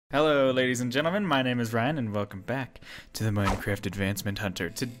Hello, ladies and gentlemen. My name is Ryan, and welcome back to the Minecraft Advancement Hunter.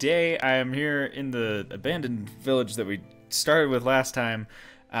 Today, I am here in the abandoned village that we started with last time,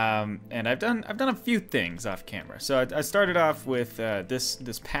 and I've done a few things off camera. So I started off with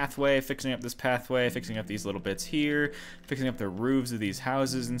this pathway, fixing up this pathway, fixing up these little bits here, fixing up the roofs of these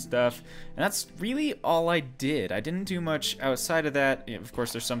houses and stuff. And that's really all I did. I didn't do much outside of that. Of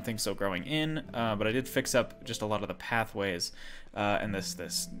course, there's some things still growing in, but I did fix up just a lot of the pathways. And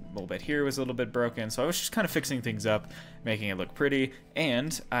this little bit here was a little bit broken, so I was just kind of fixing things up, making it look pretty.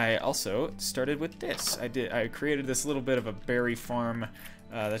 And I also started with this. I created this little bit of a berry farm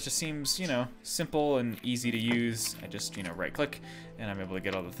that just seems, simple and easy to use. I just, right click, and I'm able to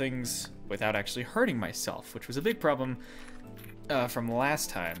get all the things without actually hurting myself, which was a big problem from last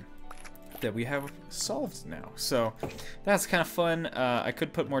time that we have solved now. So that's kind of fun. I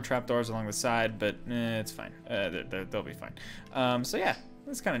could put more trapdoors along the side, but it's fine. They'll be fine. So yeah,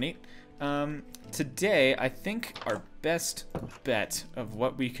 that's kind of neat. Today, I think our best bet of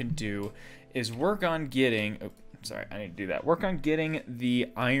what we can do is work on getting... Oh, sorry, I need to do that. Work on getting the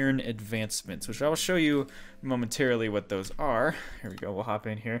iron advancements, which I will show you momentarily what those are. Here we go, we'll hop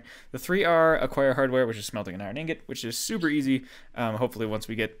in here. The 3 are acquire hardware, which is smelting an iron ingot, which is super easy, hopefully once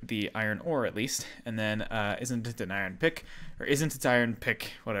we get the iron ore at least. And then isn't it an iron pick, or isn't it iron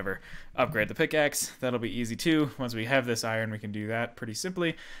pick, whatever. Upgrade the pickaxe, that'll be easy too. Once we have this iron, we can do that pretty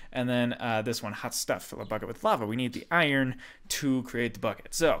simply. And then this one, hot stuff, fill a bucket with lava. We need the iron to create the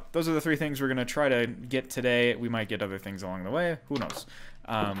bucket. So those are the 3 things we're gonna try to get today. We might get other things along the way, who knows.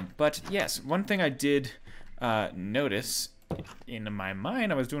 But yes, one thing I did notice in my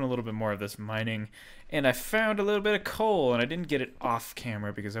mind, I was doing a little bit more of this mining, and I found a little bit of coal, and I didn't get it off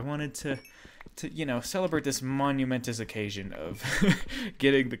camera because I wanted to celebrate this monumentous occasion of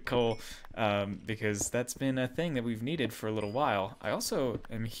getting the coal, because that's been a thing that we've needed for a little while. I also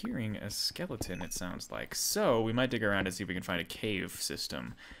am hearing a skeleton, it sounds like, so we might dig around and see if we can find a cave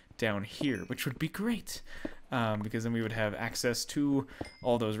system down here, which would be great, because then we would have access to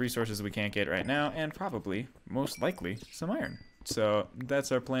all those resources we can't get right now, and probably, most likely, some iron. So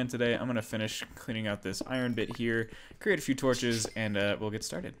that's our plan today. I'm gonna finish cleaning out this iron bit here, create a few torches, and we'll get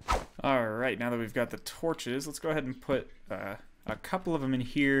started. Alright, now that we've got the torches, let's go ahead and put a couple of them in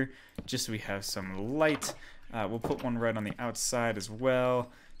here, just so we have some light. We'll put one right on the outside as well,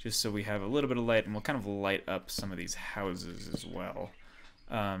 just so we have a little bit of light, and we'll kind of light up some of these houses as well.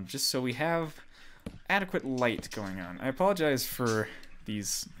 Just so we have adequate light going on. I apologize for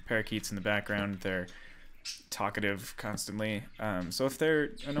these parakeets in the background. They're talkative constantly. So if they're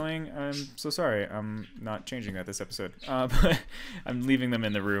annoying, I'm so sorry. I'm not changing that this episode. But I'm leaving them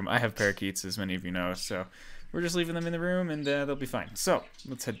in the room. I have parakeets, as many of you know, so we're just leaving them in the room, and they'll be fine. So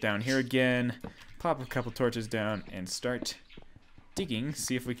let's head down here again, pop a couple torches down, and start digging,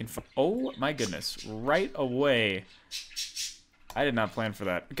 see if we can... Oh my goodness, right away... I did not plan for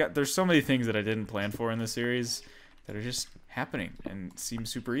that. God, there's so many things that I didn't plan for in this series that are just happening and seem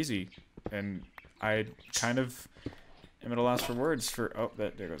super easy. And I kind of am at a loss for words for... Oh,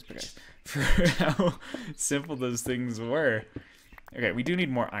 there goes Big Eyes. For how simple those things were. Okay, we do need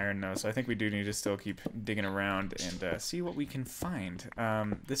more iron though, so I think we do need to still keep digging around and see what we can find.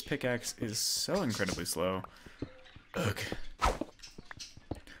 This pickaxe is so incredibly slow. Ugh.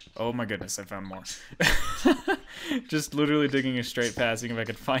 Oh my goodness, I found more. Just literally digging a straight path, seeing if I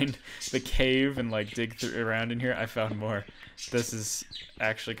could find the cave and like dig around in here. I found more. This is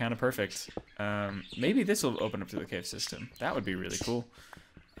actually kind of perfect. Maybe this will open up to the cave system. That would be really cool.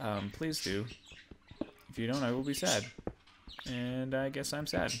 Please do. If you don't, I will be sad. And I guess I'm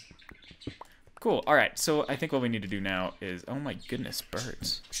sad. Cool. Alright, so I think what we need to do now is... Oh my goodness,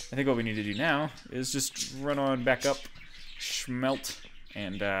 birds. I think what we need to do now is just run on back up, schmelt,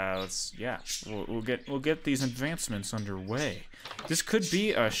 and we'll get these advancements underway. This could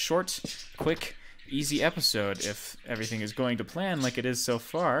be a short, quick, easy episode if everything is going to plan like it is so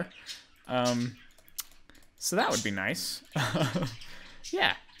far. So that would be nice.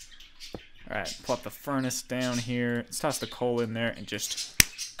 Yeah. Alright, plop the furnace down here. Let's toss the coal in there and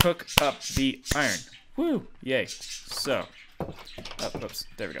just cook up the iron. Woo! Yay. So, oops,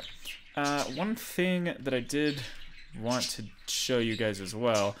 there we go. One thing that I did want to show you guys as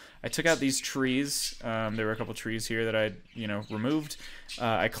well. I took out these trees. There were a couple trees here that I, removed.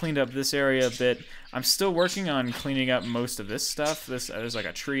 I cleaned up this area a bit. I'm still working on cleaning up most of this stuff. There's like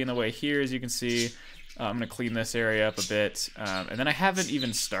a tree in the way here, as you can see. I'm gonna clean this area up a bit, and then I haven't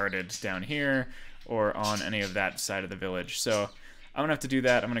even started down here or on any of that side of the village. So I'm gonna have to do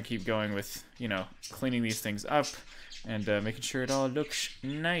that. I'm gonna keep going with, cleaning these things up and making sure it all looks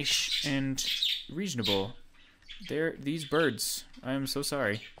nice and reasonable. these birds. I am so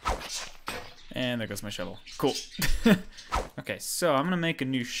sorry. And there goes my shovel. Cool. Okay, so I'm gonna make a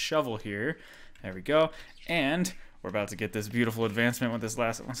new shovel here. There we go. And we're about to get this beautiful advancement with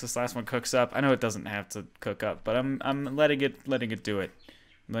once this last one cooks up. I know it doesn't have to cook up, but I'm letting it do it.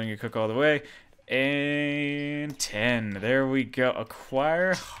 I'm letting it cook all the way. And 10. There we go.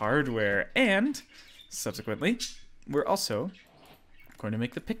 Acquire hardware. And subsequently, we're also going to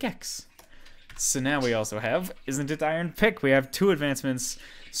make the pickaxe. So now we also have, isn't it iron pick? We have 2 advancements.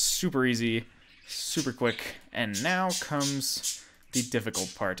 Super easy, super quick. And now comes the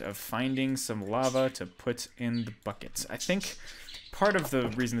difficult part of finding some lava to put in the buckets. I think part of the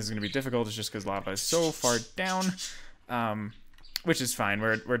reason this is going to be difficult is just because lava is so far down, which is fine.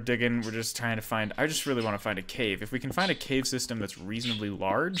 We're digging. We're just trying to find. I just really want to find a cave. If we can find a cave system that's reasonably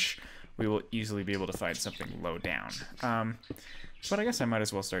large, we will easily be able to find something low down. But I guess I might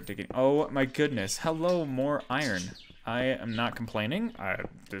as well start digging. Oh my goodness! Hello, more iron. I am not complaining.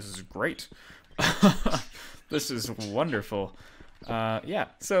 This is great. This is wonderful. Yeah,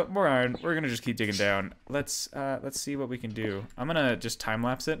 so more iron. We're gonna just keep digging down. Let's see what we can do. I'm gonna just time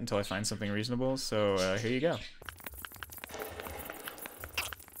lapse it until I find something reasonable. So here you go.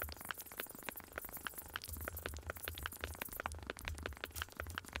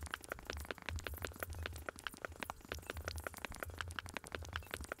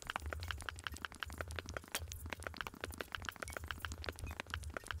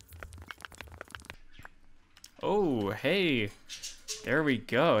 Oh, hey. There we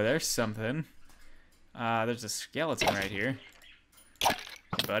go. There's something. There's a skeleton right here. Hey,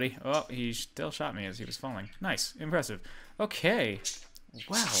 buddy. Oh, he still shot me as he was falling. Nice. Impressive. Okay.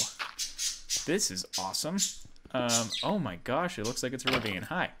 Wow. This is awesome. Oh my gosh. It looks like it's a ravine.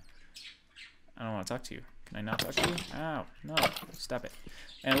 Hi. I don't want to talk to you. Can I not talk to you? Ow. No. Stop it.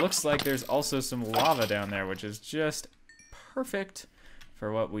 And it looks like there's also some lava down there, which is just perfect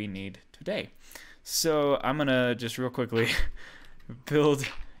for what we need today. So I'm gonna just real quickly build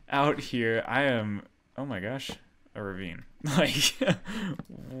out here. I am, oh my gosh, a ravine. Like,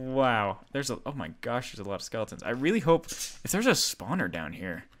 wow. Oh my gosh, there's a lot of skeletons. I really hope, if there's a spawner down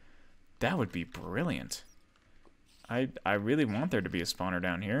here, that would be brilliant. I really want there to be a spawner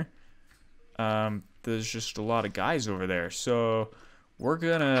down here. There's just a lot of guys over there. So we're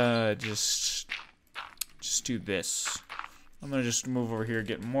gonna just do this. I'm gonna just move over here,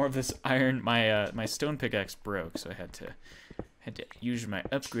 get more of this iron. My stone pickaxe broke, so I had to use my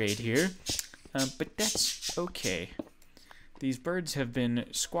upgrade here. But that's okay. These birds have been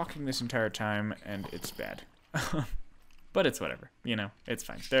squawking this entire time, and it's bad. But it's whatever, you know. It's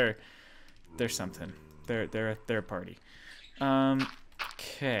fine. They're something. They're a party.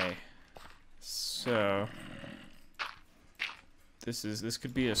 Okay. So this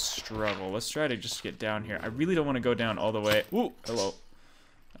could be a struggle. Let's try to just get down here. I really don't want to go down all the way. Ooh, hello.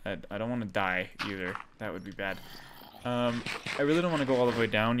 I don't want to die either. That would be bad. I really don't want to go all the way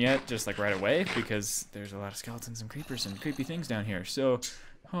down yet, just like right away, because there's a lot of skeletons and creepers and creepy things down here. So,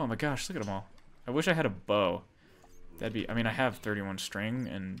 oh my gosh, look at them all. I wish I had a bow. That'd be, I mean, I have 31 string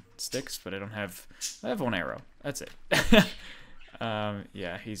and sticks, but I have 1 arrow. That's it.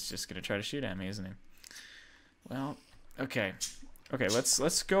 Yeah, he's just gonna try to shoot at me, isn't he? Well, okay. Okay,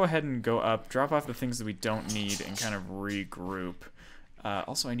 let's go ahead and go up, drop off the things that we don't need, and kind of regroup.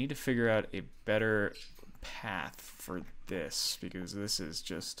 Also, I need to figure out a better path for this, because this is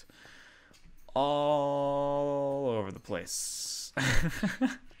just all over the place.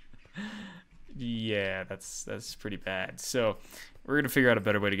 Yeah, that's pretty bad. So we're gonna figure out a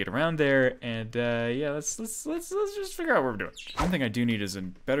better way to get around there, and yeah, let's just figure out what we're doing. One thing I do need is a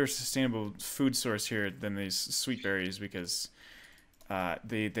better sustainable food source here than these sweet berries, because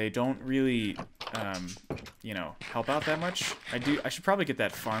they don't really you know, help out that much. I should probably get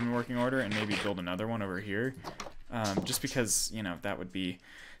that farm in working order and maybe build another one over here, just because, you know, that would be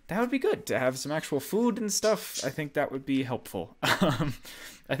good to have some actual food and stuff. I think that would be helpful.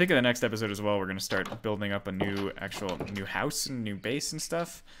 I think in the next episode as well, we're gonna start building up a new house and new base and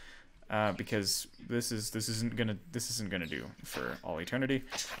stuff, because this isn't gonna do for all eternity.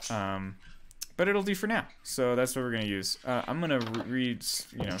 But it'll do for now. So that's what we're gonna use. I'm gonna you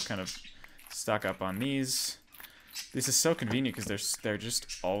know, kind of stock up on these. This is so convenient because they're just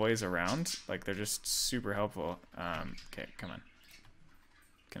always around. Like, they're just super helpful. Okay, come on.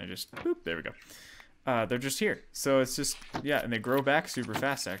 Can I just, boop, there we go. They're just here. So it's just, yeah, and they grow back super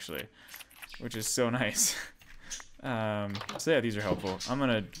fast, actually, which is so nice. So yeah, these are helpful. I'm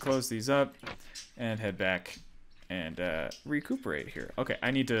gonna close these up and head back and recuperate here. Okay,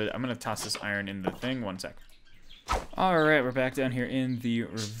 I'm gonna toss this iron in the thing. 1 sec. All right, we're back down here in the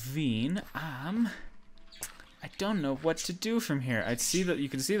ravine. I don't know what to do from here. I see that you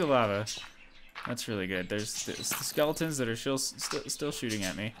can see the lava. That's really good. There's the skeletons that are still shooting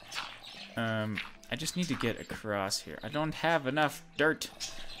at me. I just need to get across here. I don't have enough dirt.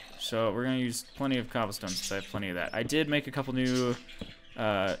 So we're going to use plenty of cobblestone since I have plenty of that. I did make a couple new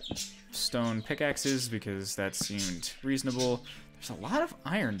stone pickaxes because that seemed reasonable. There's a lot of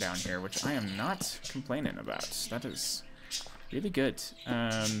iron down here, which I am not complaining about. That is really good.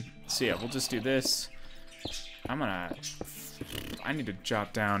 So yeah, we'll just do this. I need to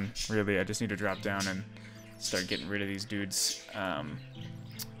drop down, really. I just need to drop down and start getting rid of these dudes.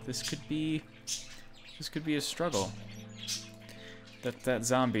 This could be a struggle. That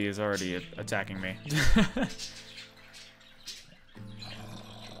zombie is already attacking me.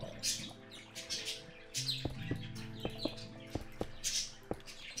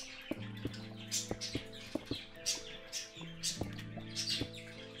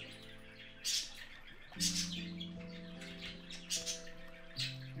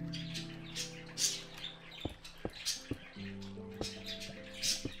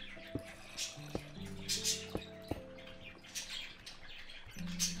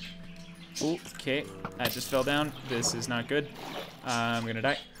 Okay, I just fell down. This is not good. I'm gonna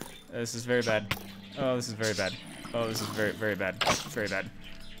die. This is very bad. Oh, this is very bad. Oh, this is very, very bad. Very bad.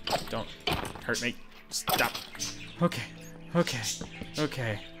 Don't hurt me. Stop. Okay. Okay.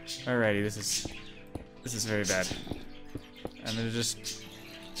 Okay. Alrighty, this is very bad. I'm gonna just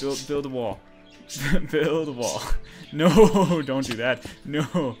build a wall. Build a wall. No, don't do that.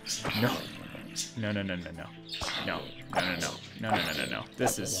 No. No. No, no, no, no, no. No. No, no, no. No, no, no, no, no.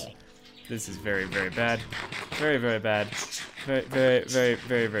 This is very, very bad. Very, very bad. Very, very, very,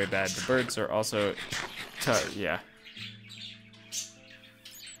 very, very bad. The birds are also yeah.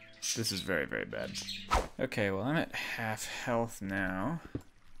 This is very, very bad. Okay, well, I'm at half health now.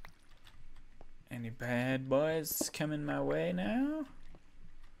 Any bad boys coming my way now?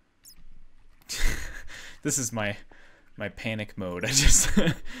 This is my panic mode. I just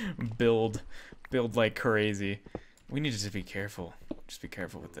build like crazy. We need to be careful. Just be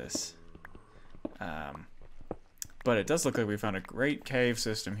careful with this. But it does look like we found a great cave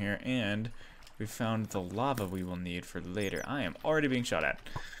system here, and we found the lava we will need for later. I am already being shot at.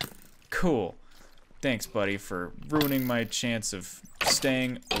 Cool. Thanks, buddy, for ruining my chance of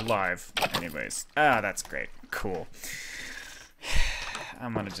staying alive. Anyways, that's great. Cool.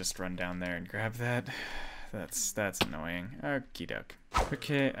 I'm gonna just run down there and grab that. That's annoying. Okie doke.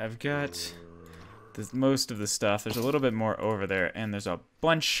 Okay, I've got most of the stuff. There's a little bit more over there, and there's a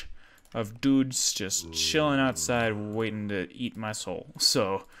bunch of dudes just chilling outside waiting to eat my soul.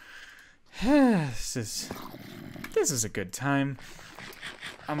 So this is a good time.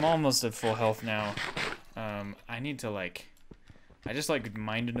 I'm almost at full health now. I need to I just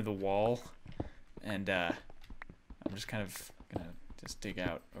mined into the wall, and I'm just kind of gonna just dig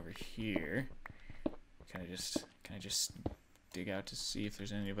out over here. Can I just dig out to see if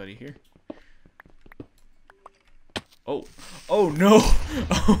there's anybody here? Oh, oh no!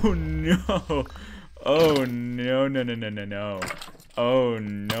 Oh no! Oh no! No! No! No! No! No! Oh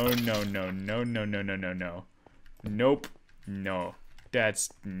no! No! No! No! No! No! No! No! No! Nope! No! That's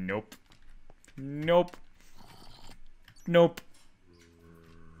nope! Nope! Nope!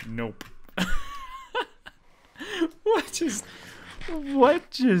 Nope! What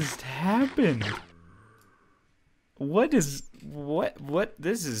just happened? What this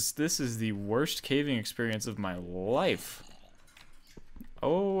is the worst caving experience of my life.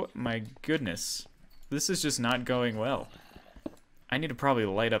 Oh my goodness. This is just not going well. I need to probably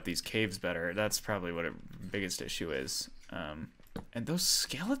light up these caves better. That's probably what a biggest issue is. And those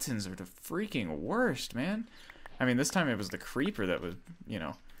skeletons are the freaking worst, man. I mean, this time it was the creeper that was, you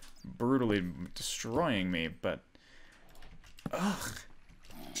know, brutally destroying me, but ugh.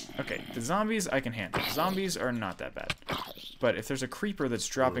 Okay, the zombies I can handle. Zombies are not that bad. But if there's a creeper that's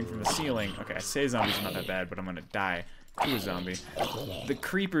dropping from the ceiling... Okay, I say zombies are not that bad, but I'm gonna die to a zombie. The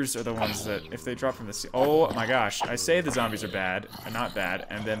creepers are the ones that, if they drop from the ceiling... Oh my gosh, I say the zombies are bad, not bad,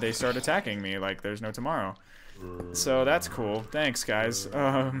 and then they start attacking me like there's no tomorrow. So that's cool. Thanks, guys.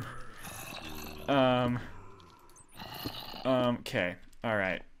 Okay.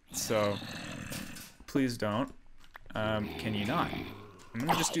 Alright. So, please don't. Can you not? I'm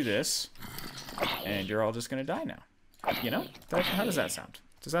gonna just do this, and you're all just gonna die now. You know? How does that sound?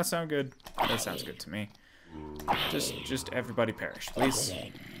 Does that sound good? That sounds good to me. Just everybody perish, please.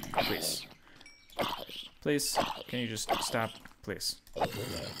 Please. Please. Can you just stop? Please.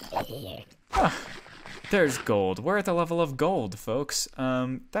 Ah, there's gold. We're at the level of gold, folks.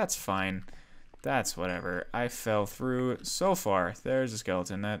 That's fine. That's whatever. I fell through so far. There's a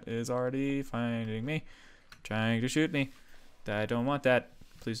skeleton that is already finding me. trying to shoot me. I don't want that.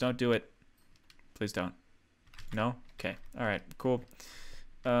 Please don't do it. Please don't. No? Okay. Alright, cool.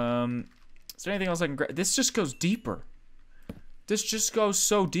 Is there anything else I can grab? This just goes deeper. This just goes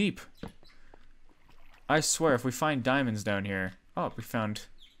so deep. I swear, if we find diamonds down here... Oh, we found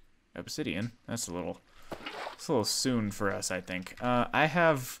obsidian. It's a little soon for us, I think. I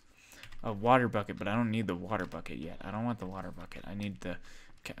have a water bucket, but I don't need the water bucket yet. I don't want the water bucket. I need the...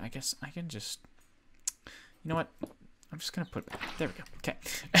 Okay, I guess I can just... You know what? I'm just gonna put it back. There we go.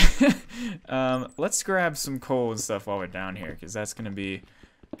 Okay. Let's grab some coal and stuff while we're down here, because that's gonna be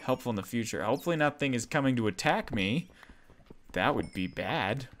helpful in the future. Hopefully nothing is coming to attack me. That would be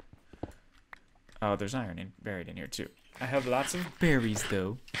bad. Oh, there's iron buried in here too. I have lots of berries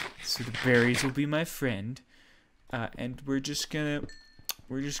though, so the berries will be my friend. And we're just gonna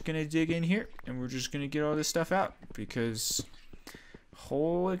dig in here, and we're just gonna get all this stuff out, because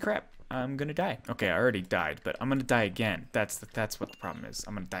holy crap, I'm gonna die. Okay, I already died, but I'm gonna die again. That's what the problem is.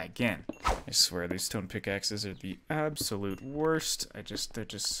 I'm gonna die again. I swear these stone pickaxes are the absolute worst. They're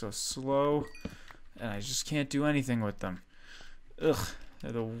just so slow, and I just can't do anything with them. Ugh,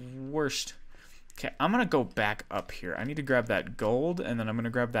 they're the worst. Okay, I'm gonna go back up here. I need to grab that gold, and then I'm gonna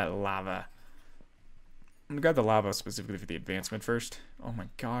grab that lava. I'm gonna grab the lava specifically for the advancement first. Oh my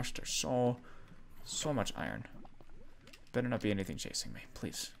gosh, there's so much iron. Better not be anything chasing me.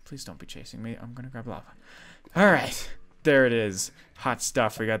 Please don't be chasing me. I'm gonna grab lava. Alright, there it is. Hot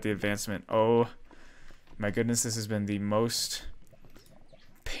stuff. We got the advancement. Oh my goodness, this has been the most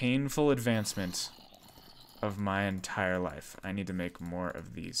painful advancement of my entire life. I need to make more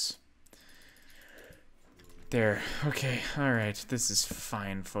of these. There. Okay, alright. This is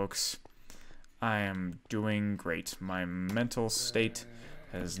fine, folks. I am doing great. My mental state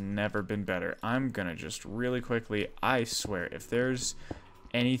has never been better. I'm gonna just really quickly, I swear, if there's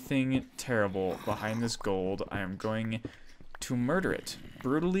anything terrible behind this gold, I am going to murder it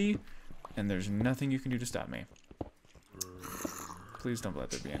brutally, and there's nothing you can do to stop me. Please don't let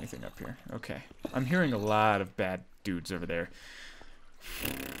there be anything up here. Okay. I'm hearing a lot of bad dudes over there.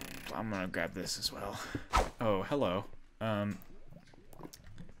 I'm gonna grab this as well. Oh, hello. I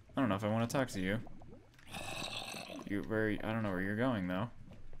don't know if I want to talk to you. I don't know where you're going, though.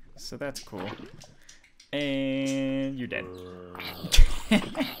 So that's cool. And you're dead.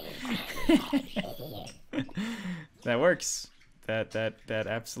 That works. That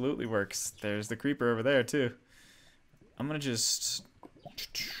absolutely works. There's the creeper over there too. I'm gonna just...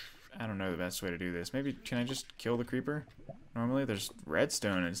 I don't know the best way to do this. Maybe, can I just kill the creeper? Normally there's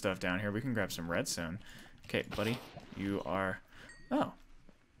redstone and stuff down here. We can grab some redstone. Okay, buddy. You are... Oh.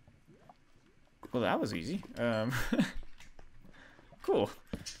 Well, that was easy. Cool.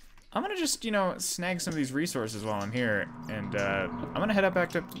 I'm gonna just, snag some of these resources while I'm here, and I'm gonna head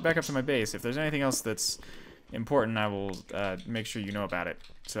back up to my base. If there's anything else that's important, I will make sure you know about it.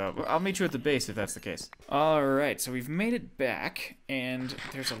 So I'll meet you at the base if that's the case. Alright, so we've made it back, and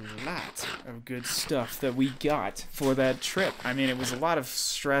there's a lot of good stuff that we got for that trip. I mean, it was a lot of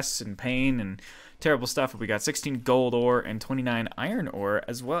stress and pain and terrible stuff, but we got 16 gold ore and 29 iron ore,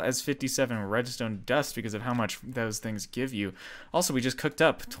 as well as 57 redstone dust because of how much those things give you. Also, we just cooked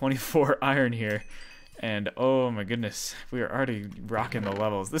up 24 iron here, and oh my goodness, we are already rocking the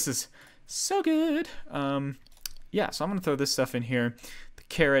levels. This is so good. Yeah, so I'm gonna throw this stuff in here. The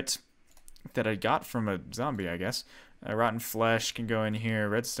carrot that I got from a zombie, I guess. Rotten flesh can go in here.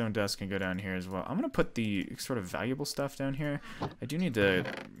 Redstone dust can go down here as well. I'm gonna put the sort of valuable stuff down here. I do need to,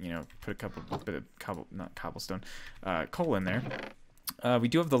 put a bit of cobblestone, coal in there. We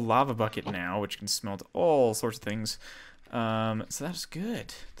do have the lava bucket now, which can smelt all sorts of things. So that's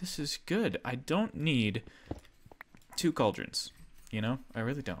good. This is good. I don't need 2 cauldrons. I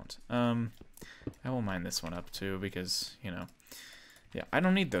really don't. I will mine this one up too because, yeah, I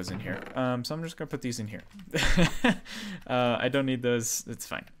don't need those in here. So I'm just gonna put these in here. I don't need those. It's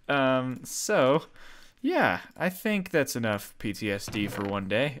fine. So, yeah, I think that's enough PTSD for one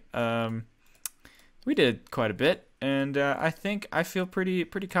day. We did quite a bit, and I think I feel pretty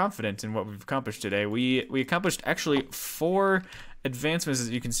confident in what we've accomplished today. We accomplished actually 4 advancements,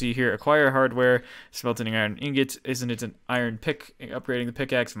 as you can see here. Acquire hardware, smelting an iron ingot, isn't it an iron pick, upgrading the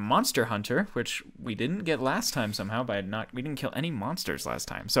pickaxe, monster hunter, which we didn't get last time somehow we didn't kill any monsters last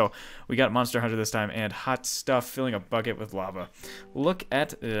time. So we got monster hunter this time, and hot stuff, filling a bucket with lava. Look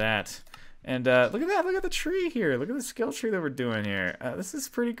at that. And look at that, look at the tree here. Look at the skill tree that we're doing here. This is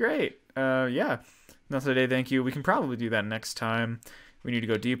pretty great. Yeah, not today, thank you. We can probably do that next time. We need to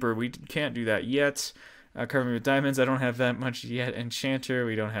go deeper. We can't do that yet. Cover me with diamonds. I don't have that much yet. Enchanter.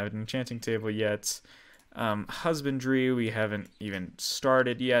 We don't have an enchanting table yet. Husbandry, we haven't even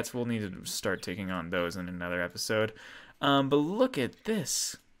started yet. We'll need to start taking on those in another episode. But look at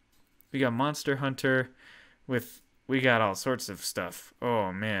this. We got Monster Hunter we got all sorts of stuff.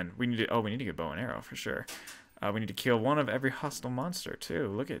 Oh man, we need to get bow and arrow for sure. We need to kill one of every hostile monster too.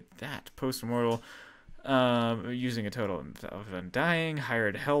 Look at that. Post-immortal, using a total of undying.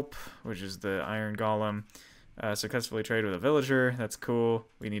 Hired help, which is the iron golem. Successfully trade with a villager. That's cool.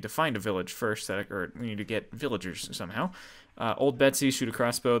 We need to find a village first, or we need to get villagers somehow. Old Betsy, shoot a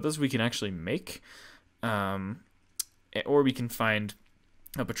crossbow. Those we can actually make. Or we can find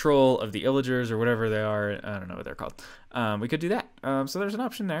a patrol of the illagers or whatever they are. I don't know what they're called. We could do that. So there's an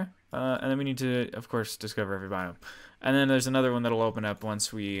option there. And then we need to, of course, discover every biome. And then there's another one that'll open up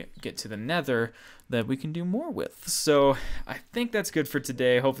once we get to the nether that we can do more with. So I think that's good for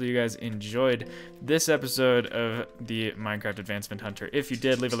today. Hopefully you guys enjoyed this episode of the Minecraft Advancement Hunter. If you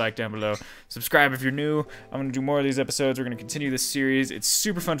did, leave a like down below. Subscribe if you're new. I'm going to do more of these episodes. We're going to continue this series. It's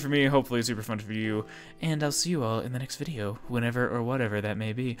super fun for me. Hopefully it's super fun for you. And I'll see you all in the next video, whenever or whatever that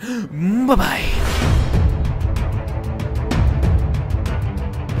may be. Bye-bye.